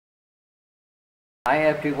Hi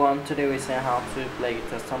everyone, today we see how to play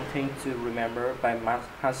guitar Something to Remember by Matt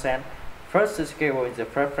Hansen. First the scale is the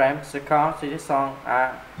first frame, the chords to the song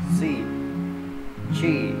are C,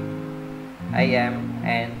 G, A, M,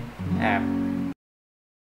 and F.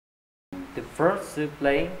 The first to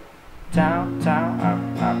play down, down,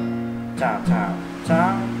 up, up, down, down,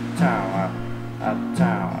 down, down, up, up,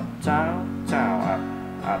 down, up, down,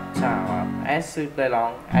 down, up, down, up. And to play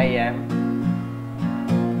long A, M,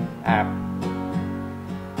 F,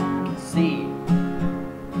 C,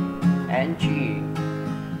 and G.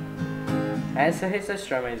 And so his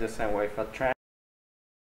instrument is the same way for track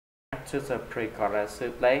to the pre-chorus to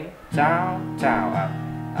play down, down, up,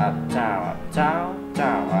 up, down, up, down,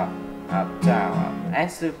 down, up, down, up.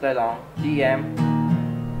 And to play long D, M,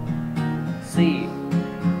 C,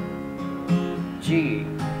 G,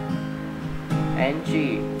 and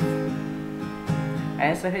G.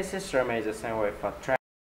 And so his instrument is the same way for track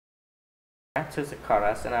to the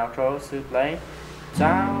chorus and outro to play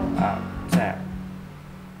down, up, tap,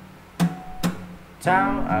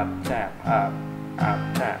 down, up, tap, up,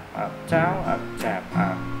 tap, up, down, up, tap,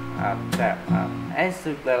 up, tap, up. And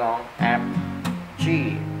to play long F,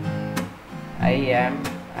 G, A, M,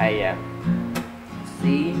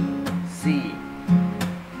 C, C,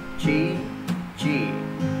 G, G.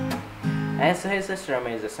 And so his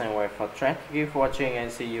instrument is the same way for track. Thank you for watching and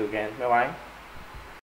see you again. Bye bye.